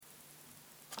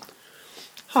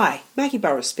Hi, Maggie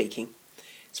Burrows speaking.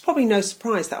 It's probably no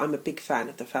surprise that I'm a big fan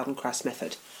of the Feldenkrais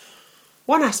method.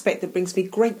 One aspect that brings me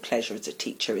great pleasure as a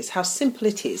teacher is how simple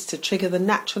it is to trigger the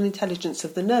natural intelligence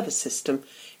of the nervous system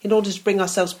in order to bring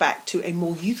ourselves back to a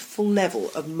more youthful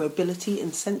level of mobility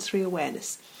and sensory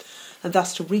awareness, and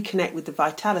thus to reconnect with the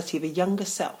vitality of a younger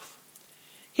self.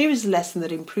 Here is a lesson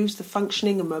that improves the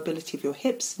functioning and mobility of your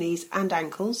hips, knees and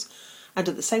ankles, and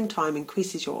at the same time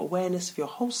increases your awareness of your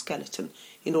whole skeleton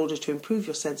in order to improve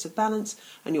your sense of balance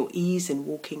and your ease in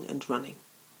walking and running.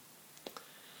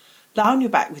 Lie on your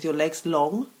back with your legs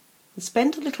long and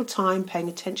spend a little time paying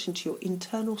attention to your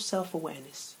internal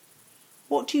self-awareness.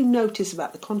 What do you notice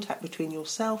about the contact between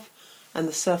yourself and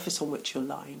the surface on which you're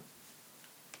lying?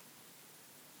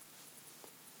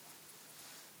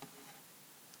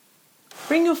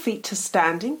 Bring your feet to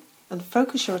standing and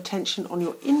focus your attention on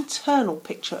your internal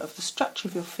picture of the structure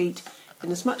of your feet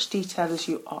in as much detail as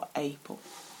you are able.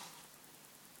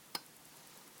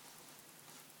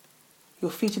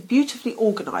 Your feet are beautifully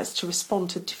organised to respond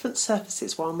to different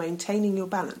surfaces while maintaining your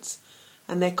balance,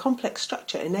 and their complex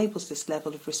structure enables this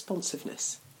level of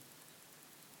responsiveness.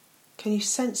 Can you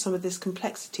sense some of this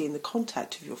complexity in the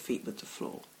contact of your feet with the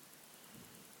floor?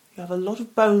 You have a lot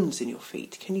of bones in your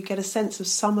feet. Can you get a sense of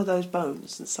some of those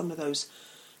bones and some of those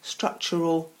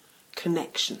structural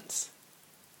connections?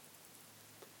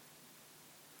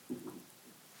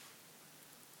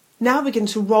 Now begin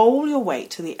to roll your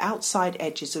weight to the outside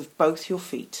edges of both your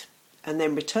feet and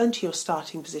then return to your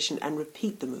starting position and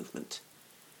repeat the movement.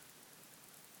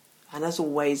 And as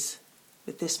always,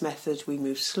 with this method we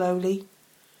move slowly,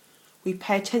 we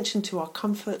pay attention to our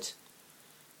comfort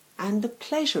and the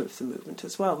pleasure of the movement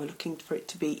as well. We're looking for it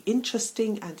to be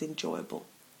interesting and enjoyable.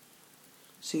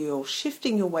 So you're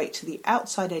shifting your weight to the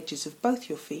outside edges of both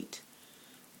your feet,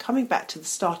 coming back to the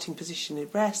starting position in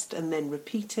rest and then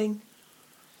repeating.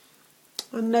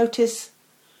 And notice,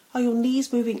 are your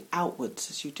knees moving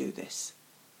outwards as you do this?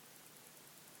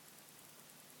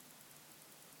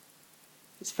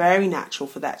 It's very natural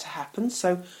for that to happen,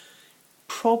 so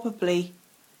probably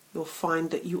you'll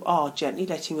find that you are gently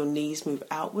letting your knees move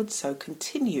outwards, so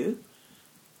continue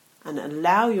and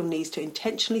allow your knees to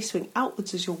intentionally swing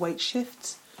outwards as your weight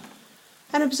shifts,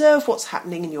 and observe what's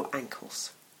happening in your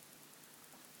ankles.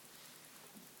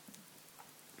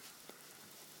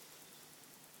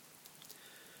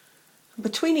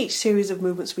 Between each series of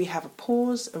movements we have a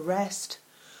pause, a rest,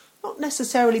 not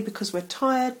necessarily because we're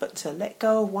tired, but to let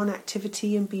go of one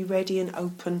activity and be ready and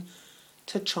open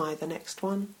to try the next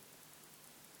one.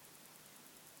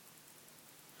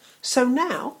 So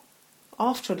now,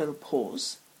 after a little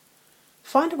pause,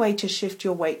 find a way to shift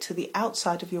your weight to the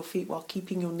outside of your feet while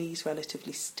keeping your knees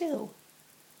relatively still,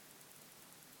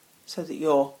 so that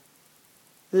your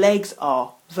legs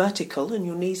are vertical and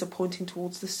your knees are pointing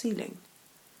towards the ceiling.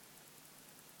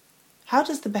 How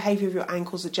does the behaviour of your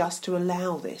ankles adjust to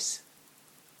allow this?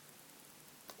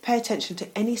 Pay attention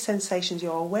to any sensations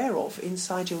you're aware of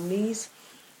inside your knees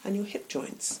and your hip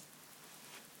joints.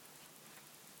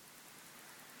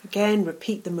 Again,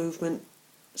 repeat the movement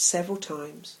several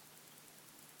times.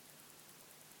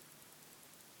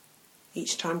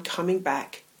 Each time coming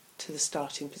back to the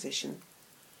starting position,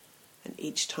 and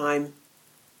each time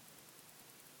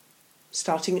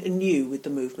starting anew with the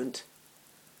movement.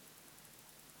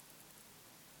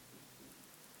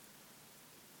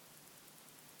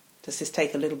 Does this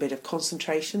take a little bit of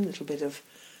concentration, a little bit of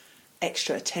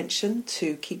extra attention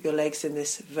to keep your legs in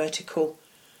this vertical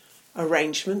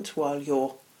arrangement while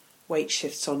your weight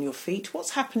shifts on your feet?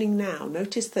 What's happening now?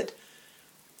 Notice that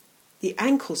the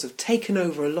ankles have taken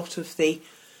over a lot of the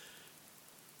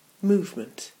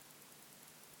movement.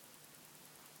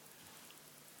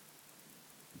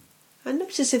 And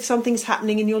notice if something's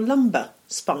happening in your lumbar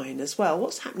spine as well.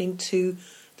 What's happening to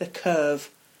the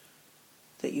curve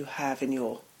that you have in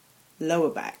your lower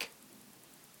back?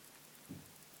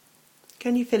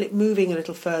 Can you feel it moving a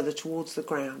little further towards the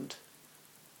ground?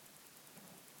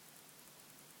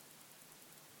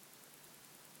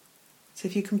 So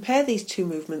if you compare these two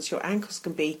movements, your ankles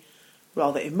can be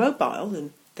rather immobile,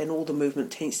 and then all the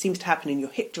movement seems to happen in your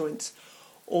hip joints,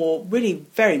 or really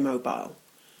very mobile,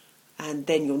 and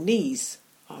then your knees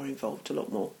are involved a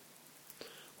lot more,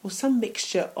 or some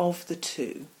mixture of the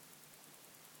two.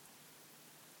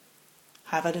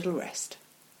 Have a little rest.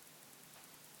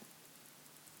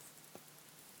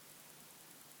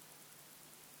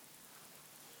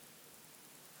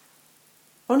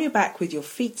 On your back with your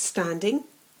feet standing,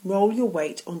 roll your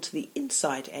weight onto the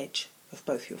inside edge of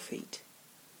both your feet.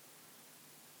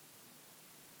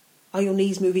 Are your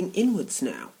knees moving inwards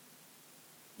now?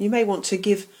 You may want to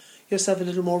give yourself a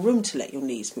little more room to let your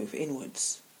knees move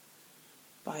inwards.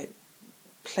 by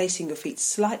placing your feet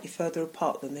slightly further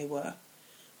apart than they were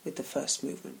with the first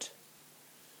movement.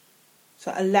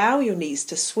 So allow your knees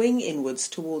to swing inwards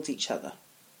towards each other.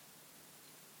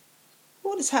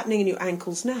 What is happening in your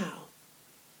ankles now?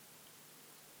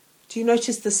 Do you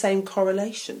notice the same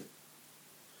correlation?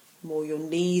 The more your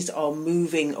knees are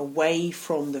moving away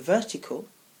from the vertical,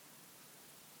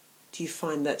 do you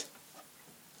find that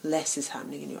less is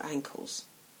happening in your ankles?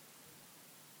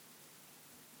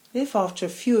 If after a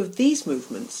few of these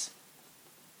movements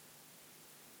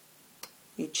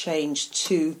you change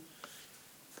to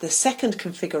the second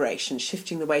configuration,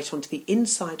 shifting the weight onto the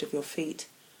inside of your feet,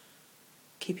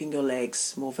 keeping your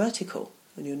legs more vertical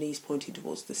and your knees pointing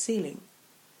towards the ceiling.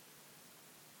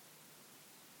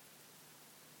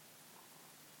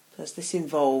 Does this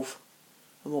involve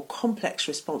a more complex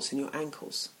response in your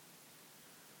ankles?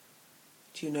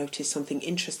 Do you notice something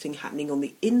interesting happening on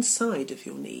the inside of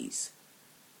your knees?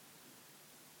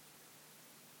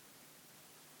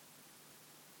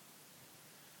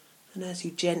 And as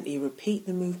you gently repeat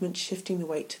the movement, shifting the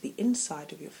weight to the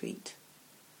inside of your feet,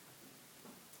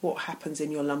 what happens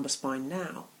in your lumbar spine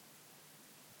now?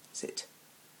 Is it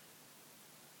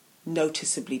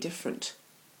noticeably different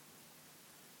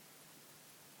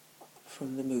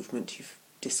from the movement you've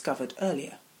discovered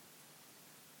earlier?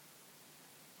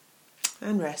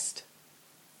 And rest.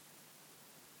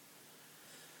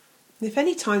 And if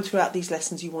any time throughout these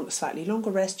lessons you want a slightly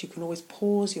longer rest, you can always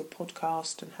pause your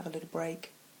podcast and have a little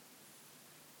break.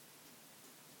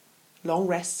 Long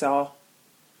rests are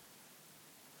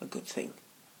a good thing.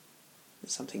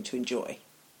 It's something to enjoy.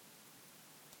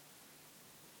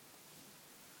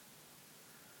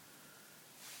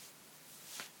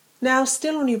 Now,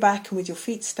 still on your back and with your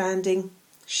feet standing,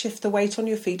 shift the weight on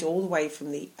your feet all the way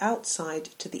from the outside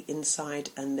to the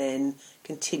inside, and then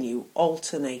continue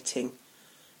alternating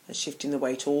and shifting the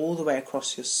weight all the way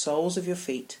across your soles of your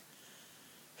feet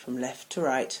from left to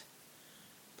right,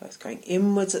 both going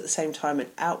inwards at the same time and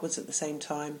outwards at the same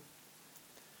time.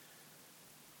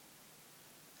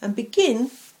 And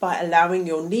begin by allowing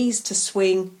your knees to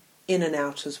swing in and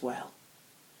out as well.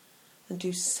 And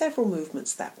do several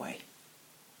movements that way.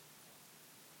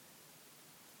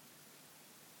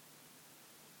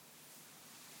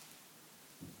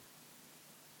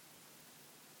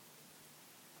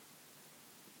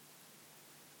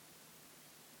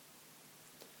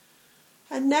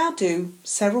 And now do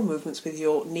several movements with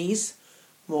your knees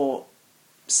more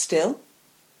still,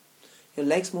 your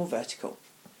legs more vertical.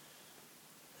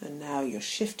 And now you're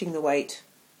shifting the weight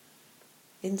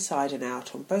inside and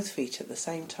out on both feet at the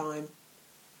same time.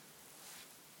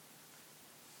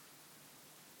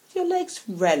 Your legs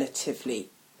relatively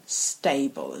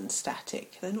stable and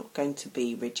static. They're not going to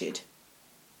be rigid.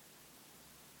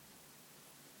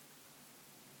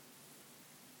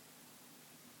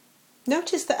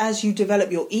 Notice that as you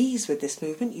develop your ease with this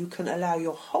movement, you can allow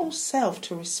your whole self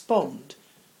to respond.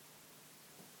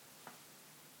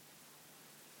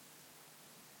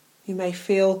 You may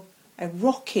feel a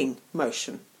rocking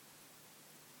motion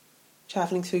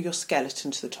travelling through your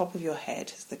skeleton to the top of your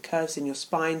head as the curves in your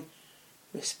spine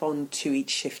respond to each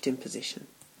shift in position.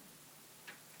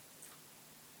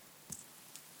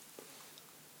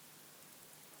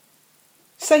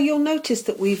 So you'll notice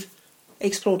that we've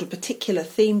explored a particular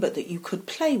theme, but that you could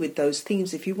play with those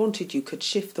themes if you wanted. You could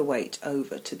shift the weight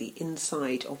over to the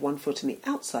inside of one foot and the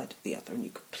outside of the other, and you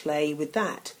could play with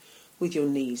that with your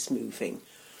knees moving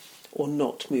or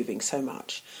not moving so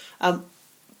much.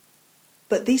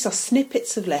 But these are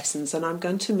snippets of lessons, and I'm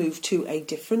going to move to a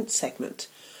different segment.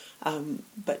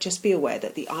 But just be aware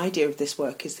that the idea of this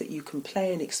work is that you can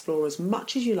play and explore as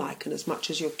much as you like and as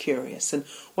much as you're curious. And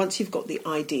once you've got the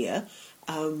idea,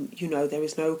 there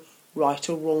is no right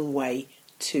or wrong way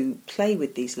to play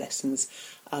with these lessons,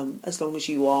 as long as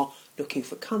you are looking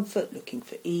for comfort, looking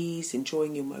for ease,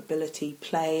 enjoying your mobility,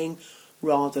 playing,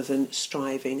 rather than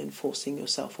striving and forcing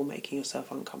yourself or making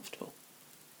yourself uncomfortable.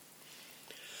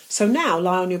 So now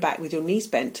lie on your back with your knees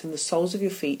bent and the soles of your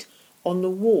feet on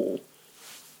the wall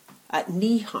at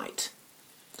knee height.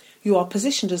 You are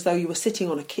positioned as though you were sitting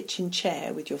on a kitchen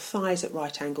chair with your thighs at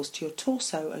right angles to your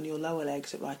torso and your lower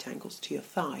legs at right angles to your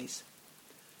thighs.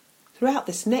 Throughout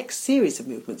this next series of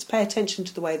movements, pay attention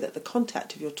to the way that the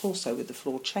contact of your torso with the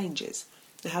floor changes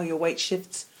and how your weight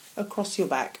shifts across your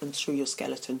back and through your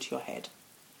skeleton to your head.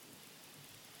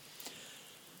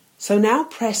 So now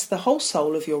press the whole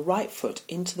sole of your right foot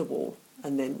into the wall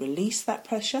and then release that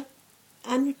pressure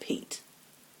and repeat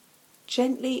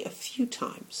gently a few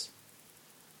times.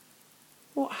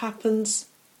 What happens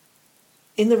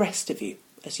in the rest of you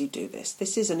as you do this?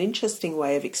 This is an interesting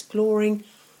way of exploring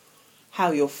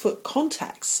how your foot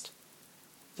contacts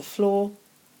the floor,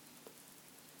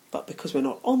 but because we're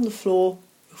not on the floor,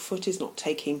 your foot is not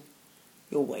taking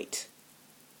your weight.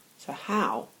 So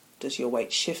how does your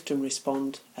weight shift and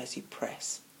respond as you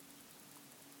press?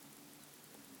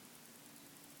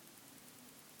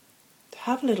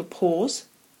 Have a little pause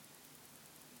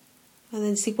and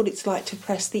then see what it's like to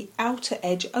press the outer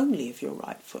edge only of your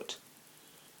right foot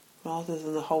rather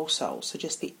than the whole sole, so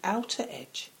just the outer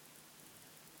edge.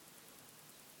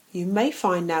 You may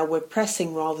find now we're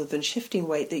pressing rather than shifting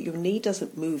weight that your knee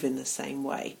doesn't move in the same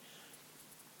way.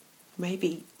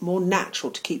 Maybe more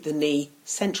natural to keep the knee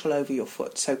central over your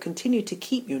foot, so continue to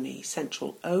keep your knee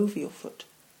central over your foot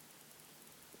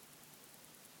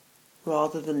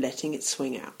rather than letting it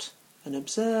swing out. And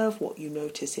observe what you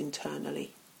notice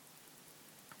internally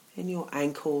in your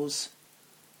ankles,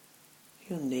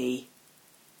 your knee,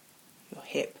 your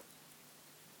hip.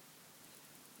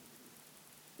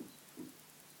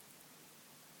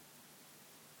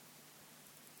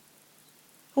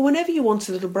 Or whenever you want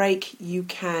a little break, you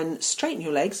can straighten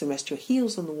your legs and rest your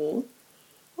heels on the wall,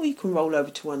 or you can roll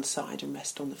over to one side and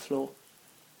rest on the floor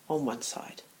on one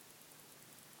side.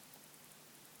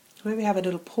 Maybe have a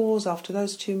little pause after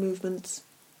those two movements.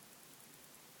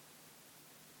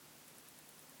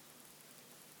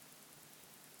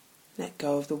 Let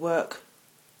go of the work.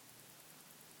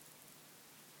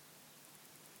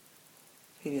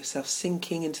 Feel yourself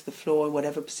sinking into the floor in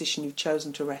whatever position you've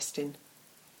chosen to rest in.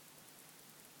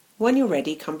 When you're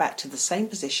ready, come back to the same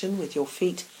position with your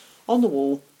feet on the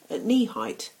wall at knee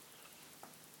height.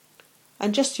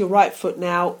 And just your right foot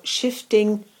now,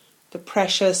 shifting the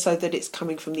pressure so that it's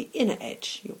coming from the inner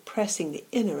edge. You're pressing the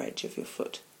inner edge of your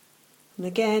foot. And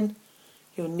again,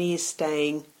 your knee is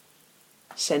staying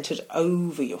centered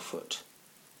over your foot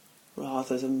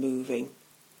rather than moving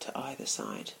to either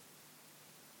side.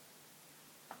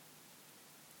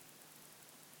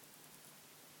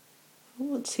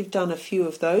 Once you've done a few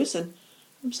of those and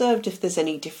observed if there's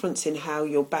any difference in how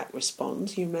your back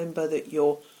responds, you remember that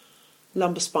your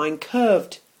lumbar spine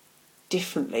curved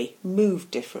differently,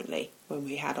 moved differently when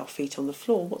we had our feet on the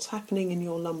floor. What's happening in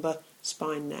your lumbar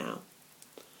spine now?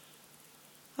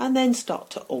 And then start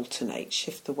to alternate.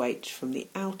 Shift the weight from the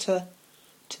outer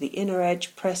to the inner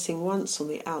edge, pressing once on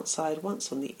the outside,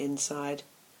 once on the inside.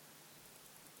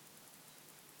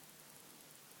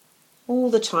 All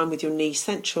the time with your knee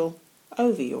central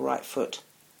over your right foot.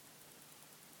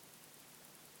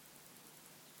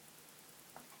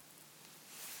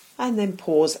 And then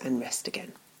pause and rest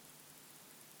again.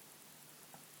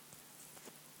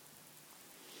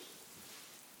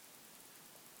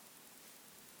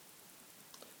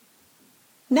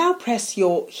 Now press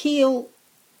your heel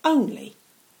only,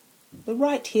 the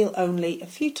right heel only, a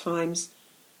few times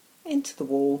into the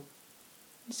wall.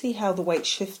 And see how the weight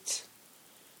shifts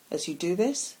as you do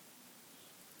this.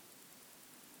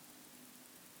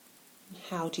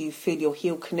 How do you feel your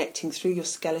heel connecting through your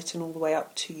skeleton all the way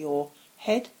up to your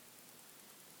head?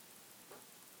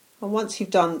 And once you've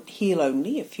done heel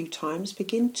only a few times,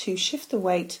 begin to shift the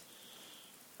weight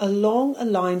along a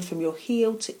line from your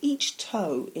heel to each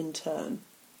toe in turn.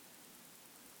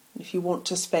 If you want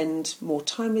to spend more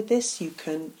time with this, you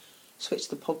can switch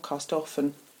the podcast off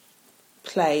and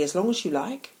play as long as you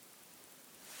like.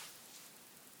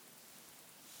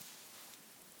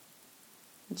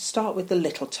 And start with the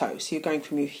little toe. So you're going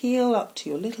from your heel up to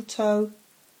your little toe,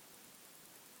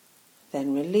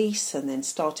 then release, and then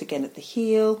start again at the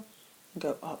heel and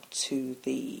go up to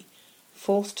the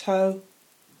fourth toe,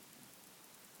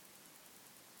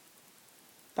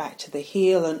 back to the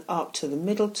heel and up to the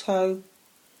middle toe.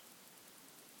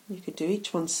 You could do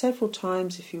each one several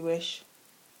times if you wish.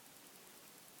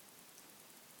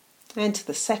 And to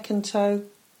the second toe,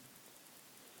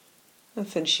 and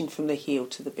finishing from the heel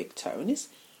to the big toe. And is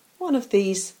one of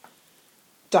these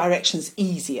directions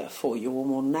easier for you, or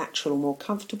more natural, or more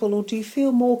comfortable, or do you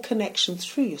feel more connection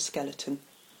through your skeleton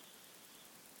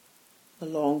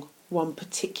along one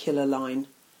particular line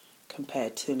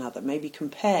compared to another? Maybe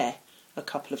compare a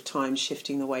couple of times,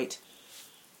 shifting the weight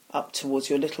up towards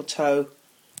your little toe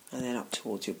and then up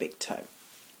towards your big toe.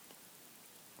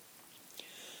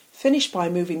 Finish by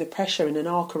moving the pressure in an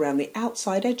arc around the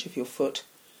outside edge of your foot,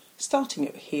 starting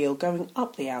at the heel, going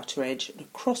up the outer edge and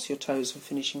across your toes and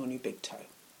finishing on your big toe.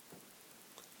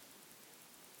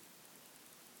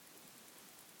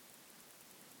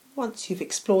 Once you've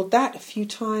explored that a few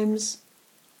times,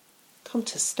 come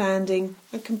to standing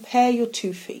and compare your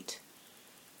 2 feet.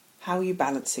 How are you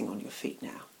balancing on your feet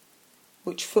now?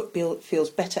 Which foot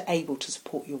feels better able to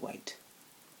support your weight?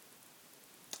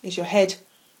 Is your head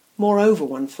more over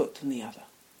one foot than the other?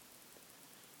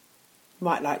 You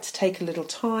might like to take a little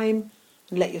time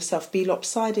and let yourself be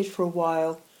lopsided for a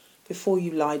while before you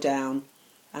lie down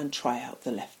and try out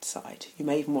the left side. You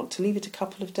may even want to leave it a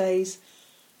couple of days,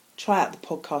 try out the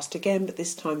podcast again, but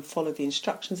this time follow the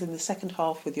instructions in the second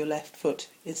half with your left foot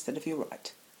instead of your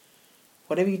right.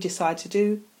 Whatever you decide to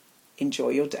do, enjoy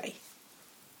your day.